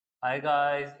Hi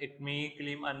guys, it's me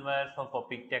Klim Anwar from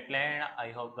Topic Techland.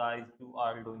 I hope guys you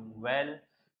are doing well.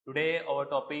 Today our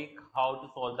topic how to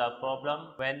solve the problem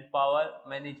when power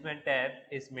management tab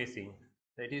is missing.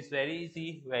 So it is very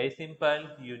easy, very simple.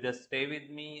 You just stay with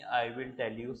me. I will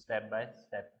tell you step by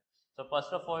step. So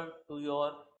first of all, to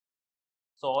your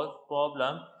solve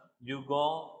problem, you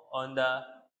go on the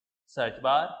search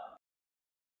bar.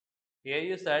 Here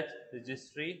you search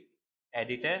registry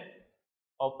editor,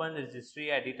 open registry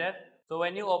editor. So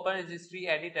when you open registry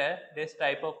editor, this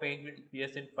type of page will appear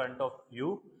in front of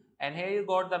you, and here you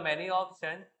got the many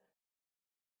options: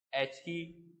 H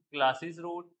key classes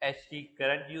root, H key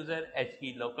current user, H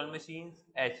key local machines,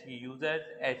 H key users,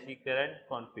 H key current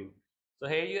config. So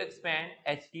here you expand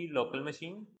H key local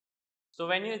machine. So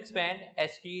when you expand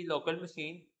H key local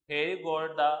machine, here you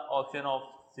got the option of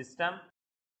system,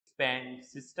 expand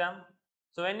system.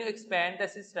 So when you expand the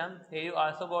system, here you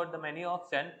also got the many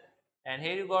option, and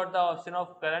here you got the option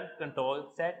of current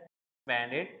control set,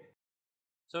 expand it.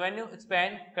 So when you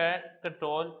expand current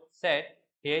control set,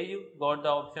 here you got the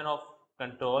option of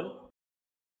control,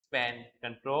 expand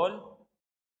control.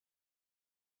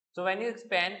 So when you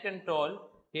expand control,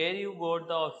 here you got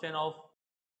the option of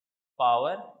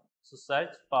power. So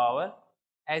search power.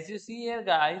 As you see here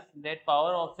guys, that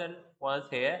power option was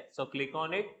here. So click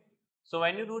on it. So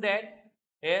when you do that,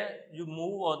 here you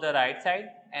move on the right side,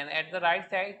 and at the right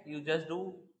side you just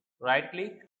do right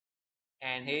click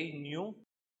and here new.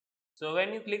 So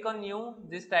when you click on new,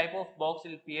 this type of box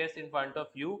will appears in front of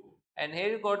you, and here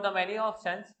you got the many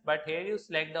options, but here you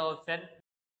select the option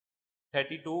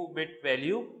 32-bit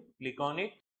value, click on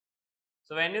it.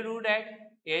 So when you do that,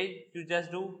 here you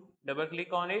just do double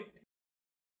click on it,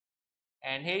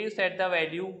 and here you set the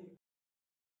value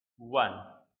 1.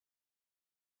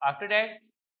 After that,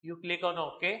 you click on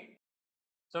OK.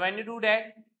 So when you do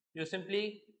that, you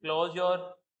simply close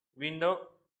your window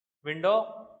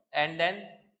and then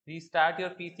restart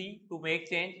your PC to make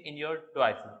change in your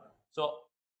devices. So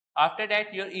after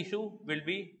that, your issue will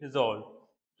be resolved.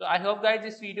 So I hope guys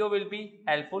this video will be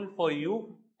helpful for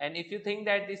you, and if you think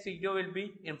that this video will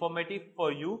be informative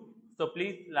for you, so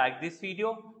please like this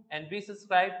video and please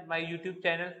subscribe my YouTube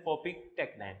channel Topic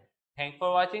Tech9. Thanks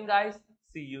for watching guys.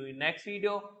 See you in next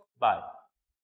video. Bye.